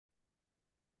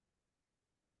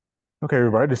Okay,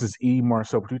 everybody, this is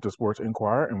Marcel Patuta, Sports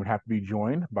Inquirer, and we have to be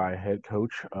joined by head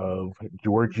coach of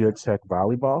Georgia Tech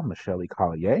Volleyball, Michelle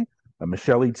Collier.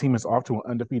 Michelle team is off to an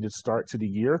undefeated start to the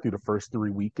year through the first three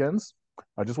weekends.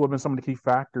 Just what have been some of the key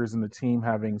factors in the team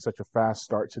having such a fast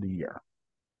start to the year?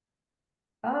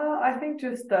 I think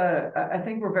I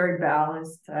think we're very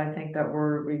balanced. I think that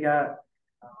we got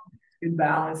good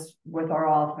balance with our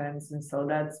offense, and so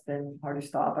that's been hard to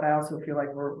stop. But I also feel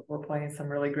like we're playing some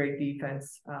really great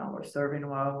defense. We're serving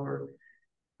well. We're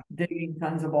digging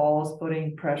tons of balls,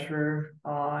 putting pressure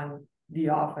on the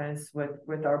offense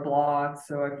with our blocks.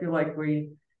 So I feel like we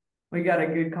got a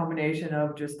good combination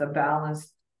of just a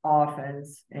balanced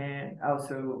offense and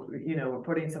also, we're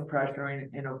putting some pressure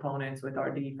in opponents with our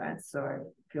defense. So I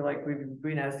feel like we've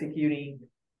been executing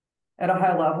at a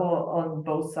high level on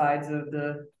both sides of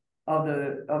the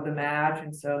match.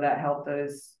 And so that helped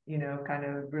us, kind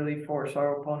of really force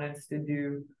our opponents to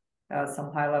do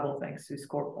some high level things to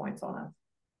score points on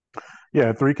us.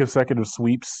 Yeah, three consecutive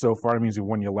sweeps so far. It means you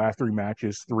won your last three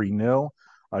matches 3-0.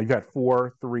 You've had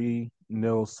four 3-0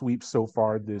 sweeps so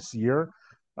far this year.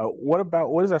 What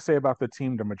does that say about the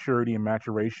team, the maturity and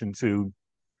maturation to,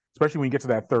 especially when you get to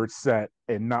that third set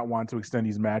and not want to extend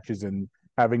these matches and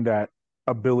having that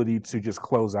ability to just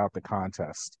close out the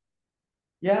contest?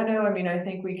 Yeah, no, I mean, I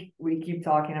think we keep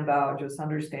talking about just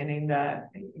understanding that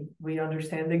we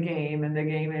understand the game, and the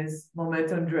game is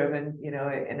momentum driven,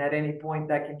 and at any point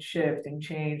that can shift and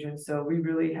change. And so we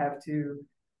really have to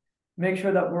make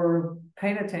sure that we're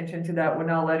paying attention to that. We're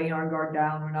not letting our guard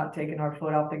down. We're not taking our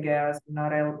foot off the gas. We're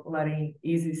not letting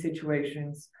easy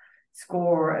situations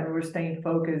score, and we're staying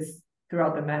focused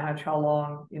throughout the match, how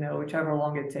long, whichever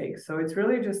long it takes. So it's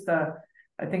really just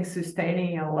I think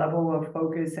sustaining a level of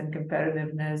focus and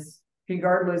competitiveness,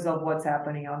 regardless of what's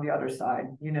happening on the other side.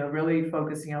 Really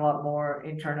focusing a lot more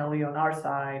internally on our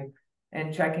side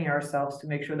and checking ourselves to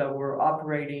make sure that we're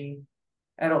operating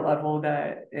at a level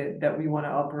that we want to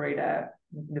operate at,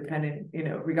 depending,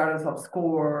 regardless of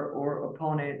score or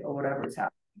opponent or whatever is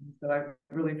happening. So I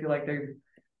really feel like they've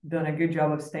done a good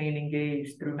job of staying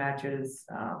engaged through matches,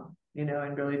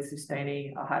 and really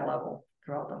sustaining a high level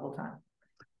throughout the whole time.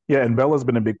 Yeah, and Bella's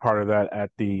been a big part of that at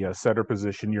the setter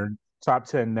position. You're top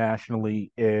 10 nationally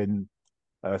in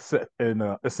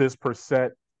assists per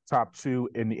set, top two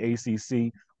in the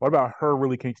ACC. What about her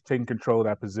really taking control of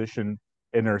that position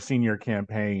in her senior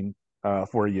campaign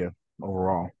for you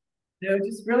overall?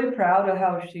 Just really proud of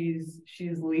how she's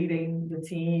leading the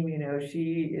team.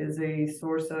 She is a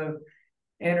source of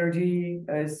energy,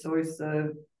 a source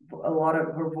of a lot of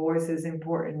her voice is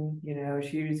important.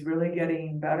 She's really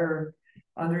getting better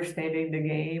understanding the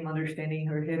game, understanding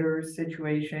her hitters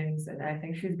situations. And I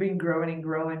think she's been growing and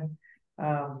growing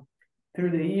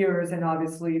through the years, and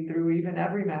obviously through even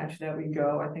every match that we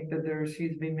go. I think that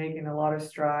she's been making a lot of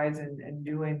strides and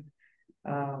doing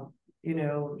um,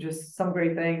 just some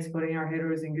great things, putting our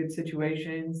hitters in good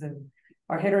situations. And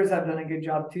our hitters have done a good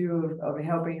job too of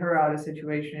helping her out of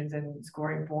situations and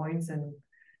scoring points and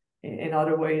in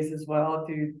other ways as well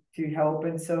to help.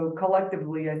 And so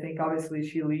collectively, I think obviously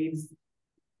she leads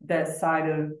that side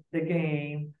of the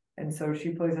game. And so she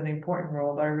plays an important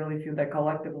role, but I really feel that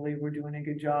collectively we're doing a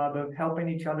good job of helping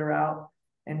each other out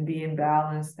and being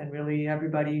balanced, and really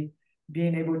everybody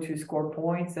being able to score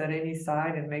points at any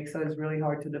side, and makes us really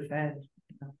hard to defend.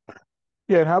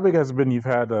 Yeah, and how big has it been? You've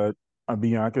had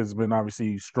Bianca's been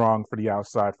obviously strong for the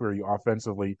outside for you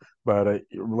offensively, but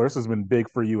Larissa's been big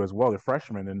for you as well, the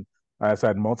freshman, and has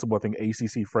had multiple, I think,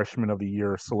 ACC Freshman of the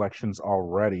Year selections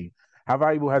already. How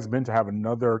valuable has it been to have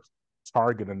another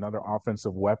target, another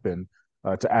offensive weapon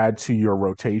to add to your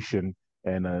rotation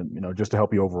and just to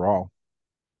help you overall?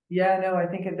 Yeah, no, I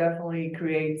think it definitely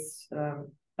creates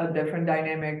a different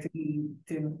dynamic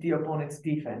to the opponent's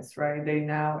defense, right? They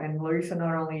now, and Larissa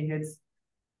not only hits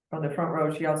from the front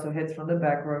row, she also hits from the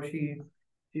back row.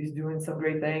 She's doing some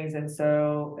great things, and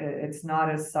so it's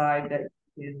not a side that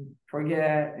you can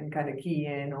forget and kind of key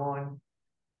in on,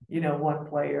 one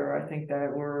player. I think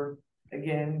that we're,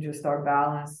 again, just our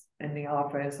balance in the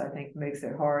offense, I think, makes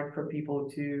it hard for people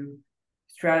to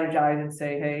strategize and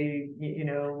say, hey,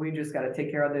 we just got to take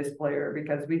care of this player,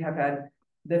 because we have had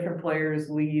different players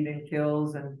lead in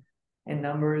kills and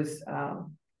numbers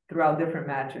throughout different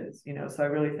matches. So I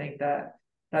really think that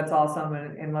that's awesome.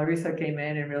 And Larissa came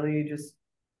in and really just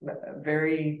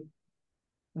very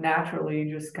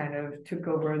naturally just kind of took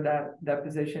over that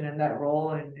position and that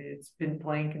role, and it's been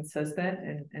playing consistent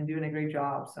and doing a great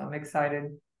job. So I'm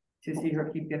excited to see her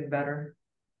keep getting better.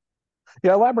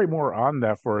 Yeah, elaborate more on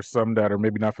that for some that are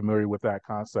maybe not familiar with that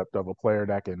concept of a player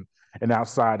that can, an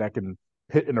outside that can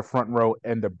hit in the front row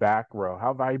and the back row.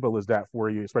 How valuable is that for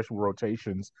you, especially with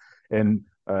rotations and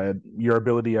your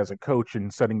ability as a coach in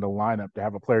setting the lineup to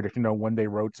have a player that when they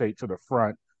rotate to the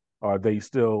front, they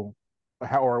still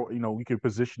how or we could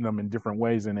position them in different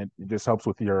ways, and it just helps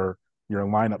with your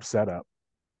lineup setup.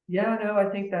 Yeah, no, I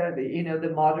think that,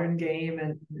 the modern game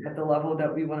and at the level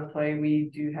that we want to play, we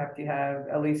do have to have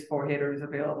at least four hitters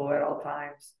available at all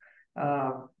times.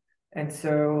 Um, and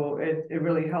so it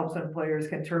really helps when players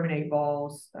can terminate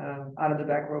balls out of the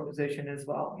back row position as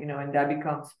well, and that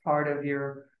becomes part of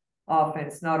your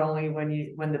offense, not only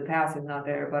when the pass is not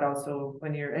there, but also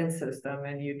when you're in system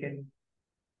and you can,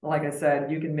 like I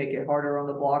said, you can make it harder on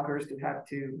the blockers to have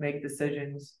to make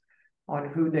decisions on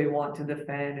who they want to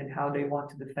defend and how they want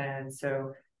to defend.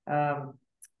 So um,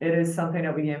 it is something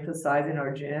that we emphasize in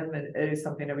our gym, and it is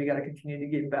something that we got to continue to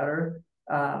get better.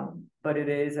 But it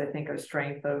is, I think, a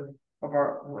strength of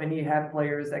our when you have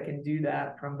players that can do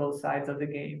that from both sides of the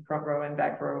game, front row and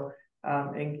back row.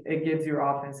 And it gives your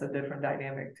offense a different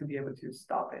dynamic to be able to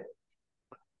stop it.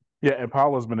 Yeah, and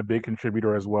Paula's been a big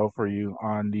contributor as well for you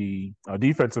on the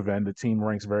defensive end. The team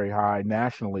ranks very high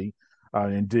nationally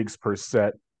in digs per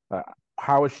set. Uh,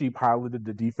 how has she piloted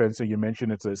the defense? So you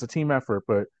mentioned it's a team effort,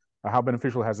 but how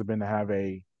beneficial has it been to have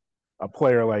a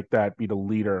player like that be the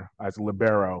leader as a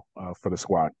libero for the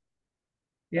squad?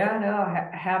 Yeah, no,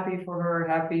 happy for her,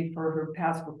 happy for her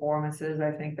past performances.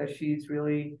 I think that she's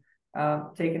really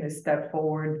taken a step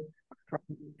forward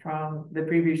from the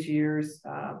previous years.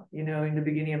 In the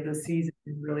beginning of the season,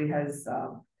 really has,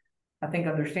 I think,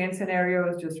 understand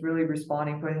scenarios, just really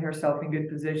responding, putting herself in good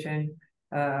position.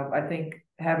 I think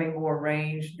having more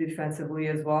range defensively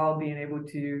as well, being able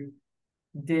to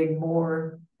dig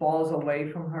more balls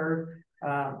away from her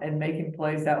and making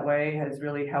plays that way has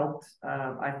really helped.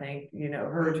 I think,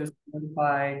 her just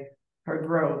by her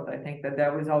growth. I think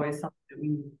that was always something that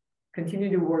we continue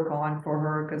to work on for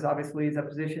her because obviously it's a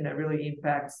position that really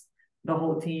impacts the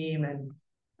whole team. And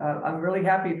I'm really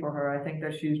happy for her. I think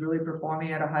that she's really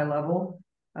performing at a high level.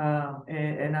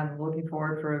 And I'm looking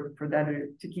forward for that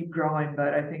to keep growing.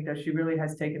 But I think that she really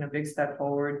has taken a big step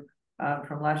forward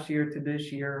from last year to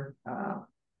this year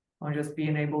on just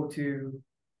being able to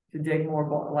dig more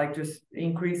ball, like just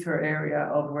increase her area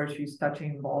of where she's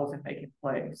touching balls and making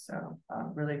plays. So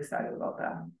I'm really excited about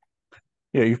that.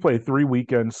 Yeah, you've played 3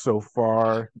 weekends so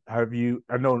far. Have you?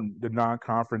 I know the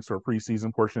non-conference or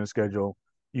preseason portion of the schedule.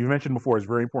 You mentioned before it's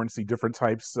very important to see different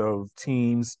types of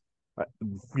teams.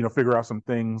 Figure out some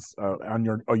things on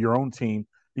your own team.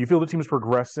 Do you feel the team is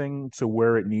progressing to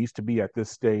where it needs to be at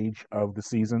this stage of the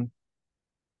season?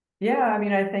 Yeah, I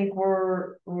mean, I think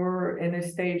we're in a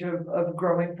stage of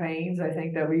growing pains. I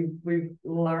think that we've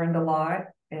learned a lot,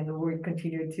 and we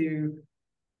continue to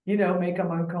make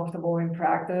them uncomfortable in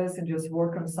practice and just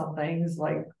work on some things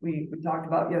like we talked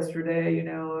about yesterday.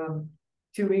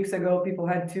 2 weeks ago, people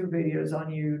had two videos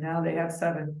on you. Now they have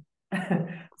seven.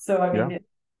 So, I Yeah. mean,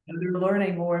 they're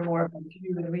learning more and more about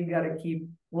you, and we got to keep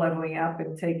leveling up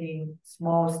and taking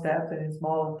small steps and in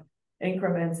small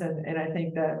increments. And I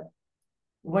think that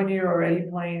when you're already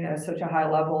playing at such a high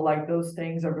level, like those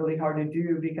things are really hard to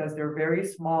do because they're very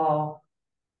small,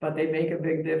 but they make a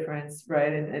big difference,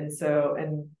 right? And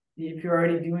if you're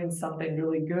already doing something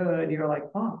really good, you're like,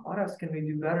 oh, what else can we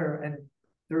do better? And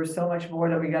there's so much more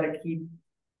that we got to keep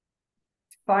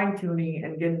fine tuning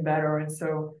and getting better. And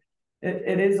so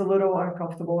it is a little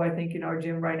uncomfortable, I think, in our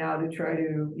gym right now to try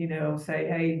to, say,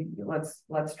 hey,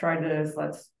 let's try this,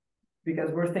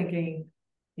 because we're thinking,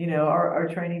 our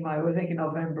training mind, we're thinking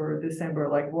November, December,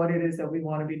 like what it is that we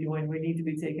want to be doing. We need to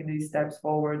be taking these steps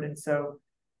forward. And so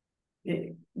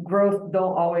growth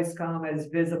don't always come as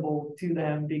visible to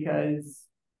them because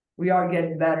we are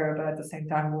getting better, but at the same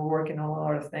time, we're working on a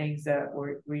lot of things that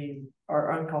we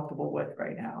are uncomfortable with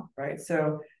right now, right?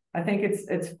 So I think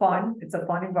it's fun. It's a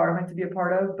fun environment to be a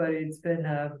part of, but it's been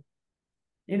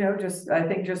just I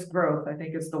think just growth. I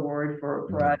think it's the word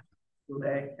for us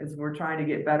today is we're trying to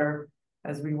get better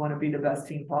as we want to be the best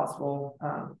team possible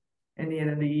in the end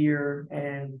of the year.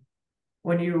 And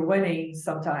when you're winning,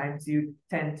 sometimes you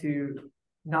tend to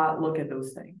not look at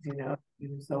those things.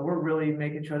 And so we're really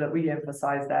making sure that we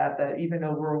emphasize that even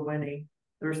though we're winning,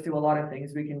 there's still a lot of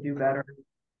things we can do better.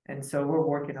 And so we're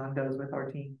working on those with our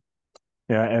team.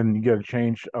 Yeah, and you get a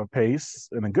change of pace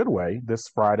in a good way this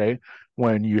Friday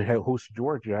when you host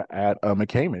Georgia at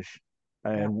McCamish,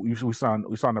 Yeah. and we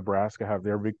saw Nebraska have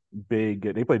their big.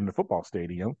 They played in the football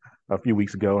stadium a few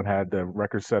weeks ago and had the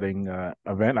record-setting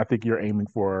event. I think you're aiming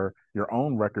for your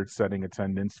own record-setting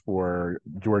attendance for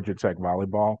Georgia Tech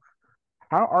volleyball.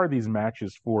 How are these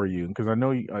matches for you? Because I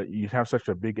know you have such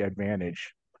a big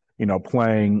advantage,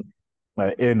 playing.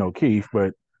 in O'Keefe,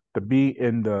 but to be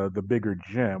in the bigger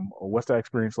gym, what's that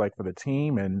experience like for the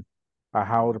team, and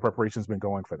how the preparation's been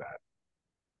going for that?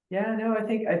 Yeah, no, I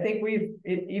think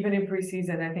even in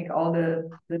preseason, I think all the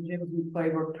gyms we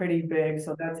played were pretty big,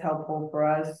 so that's helpful for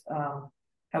us.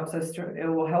 It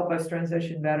will help us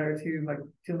transition better to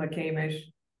McCamish.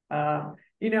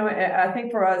 I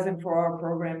think for us and for our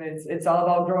program, it's all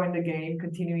about growing the game,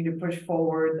 continuing to push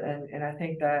forward, and I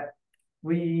think that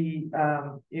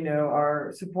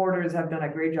our supporters have done a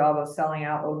great job of selling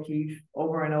out O'Keefe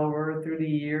over and over through the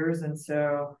years, and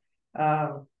so.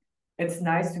 Um, it's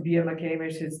nice to be at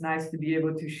McCamish. It's nice to be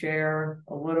able to share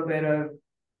a little bit of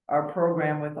our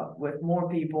program with more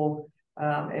people,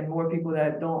 and more people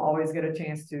that don't always get a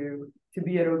chance to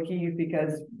be at O'Keefe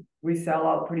because we sell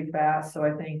out pretty fast. So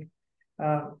I think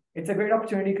it's a great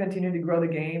opportunity to continue to grow the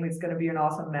game. It's going to be an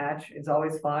awesome match. It's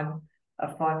always fun, a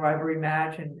fun rivalry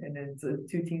match, and it's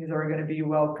two teams that are going to be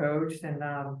well coached. And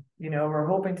we're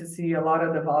hoping to see a lot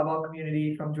of the volleyball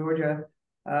community from Georgia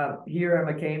here at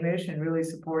McCamish and really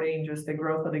supporting just the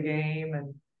growth of the game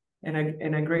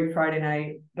and a great Friday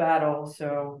night battle.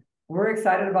 So we're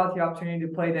excited about the opportunity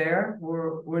to play there.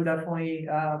 We're definitely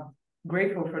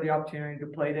grateful for the opportunity to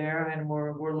play there, and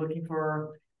we're looking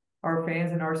for our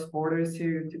fans and our supporters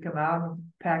to come out and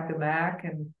pack the MAC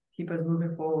and keep us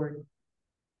moving forward.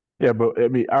 Yeah, but I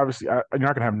mean, obviously, you're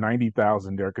not gonna have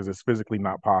 90,000 there because it's physically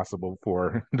not possible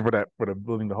for for the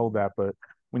building to hold that. But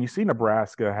when you see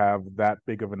Nebraska have that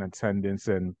big of an attendance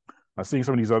and seeing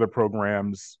some of these other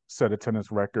programs set attendance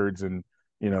records and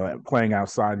playing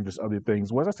outside and just other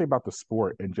things, what does that say about the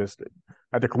sport and just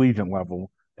at the collegiate level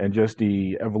and just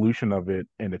the evolution of it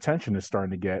and attention is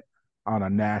starting to get on a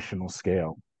national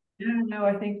scale? Yeah, no,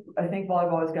 I think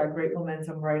volleyball has got great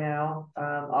momentum right now.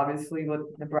 Obviously, what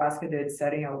Nebraska did,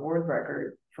 setting a world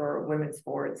record for women's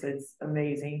sports, it's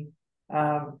amazing.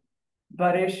 Um,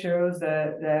 but it shows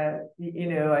that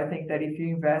I think that if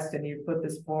you invest and you put the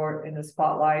sport in the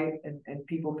spotlight and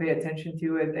people pay attention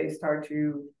to it, they start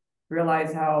to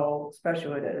realize how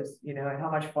special it is, and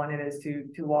how much fun it is to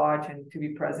watch and to be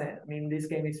present. I mean, this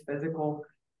game is physical.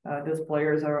 Those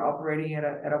players are operating at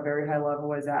a very high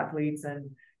level as athletes,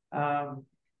 and um,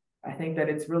 I think that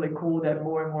it's really cool that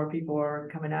more and more people are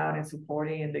coming out and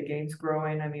supporting, and the game's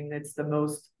growing. I mean, it's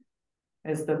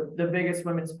the biggest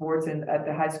women's sports at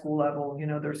the high school level.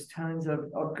 There's tons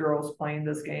of girls playing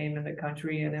this game in the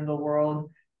country and in the world.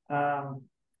 Um,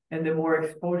 and the more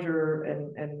exposure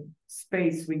and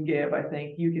space we give, I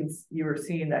think you are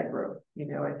seeing that growth.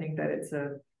 I think that it's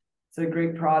a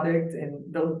great product,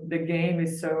 and the game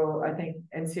is so. I think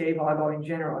NCAA volleyball in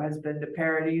general has been, the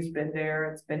parity's been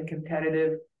there. It's been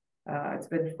competitive. It's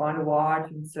been fun to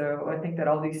watch, and so I think that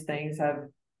all these things have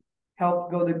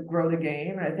helped grow the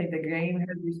game, and I think the game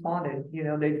has responded.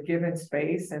 They've given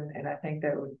space, and I think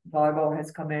that volleyball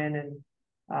has come in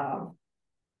and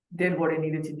did what it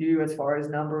needed to do as far as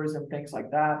numbers and things like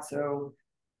that. So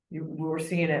we're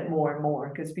seeing it more and more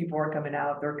because people are coming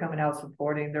out. They're coming out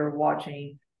supporting. They're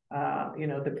watching.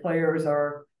 The players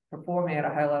are performing at a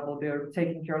high level. They're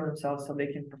taking care of themselves so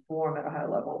they can perform at a high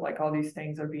level. Like, all these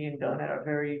things are being done at a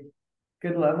very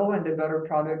good level, and the better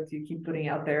product you keep putting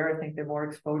out there, I think the more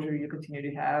exposure you continue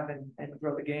to have and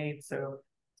grow the game. So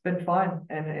it's been fun,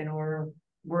 and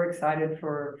we're excited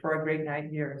for a great night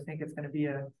here. I think it's going to be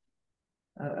a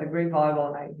great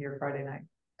volleyball night here Friday night.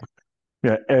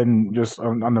 Yeah, and just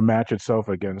on the match itself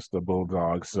against the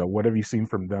Bulldogs, so what have you seen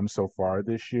from them so far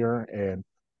this year, and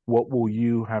what will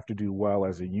you have to do well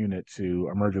as a unit to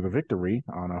emerge with a victory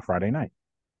on a Friday night?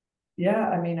 Yeah,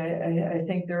 I mean, I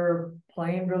think they're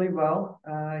playing really well.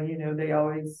 They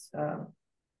always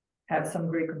have some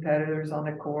great competitors on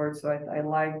the court, so I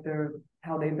like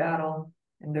how they battle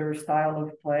and their style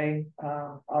of play.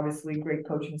 Obviously, great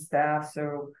coaching staff,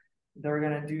 so they're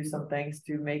gonna do some things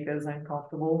to make us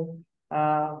uncomfortable.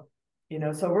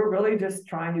 So we're really just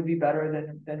trying to be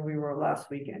better than we were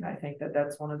last weekend. I think that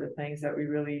that's one of the things that we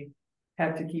really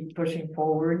have to keep pushing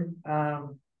forward.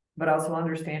 But also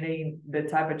understanding the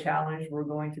type of challenge we're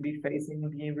going to be facing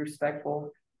and being respectful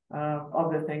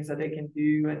of the things that they can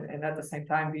do, and at the same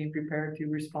time being prepared to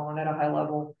respond at a high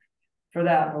level for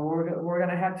that. But we're going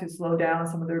to have to slow down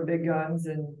some of their big guns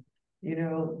and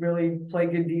really play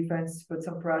good defense, put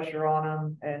some pressure on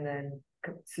them, and then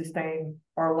sustain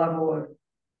our level of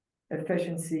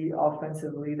efficiency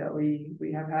offensively that we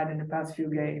have had in the past few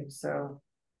games. So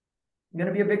it's going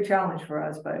to be a big challenge for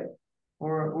us, but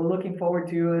we're looking forward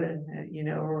to it, and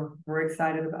we're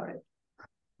excited about it.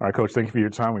 All right, Coach, thank you for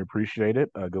your time. We appreciate it.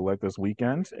 Good luck this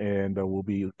weekend, and we'll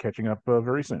be catching up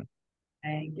very soon.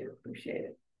 Thank you, appreciate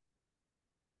it.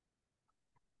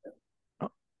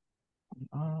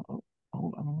 Uh,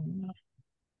 Hold on.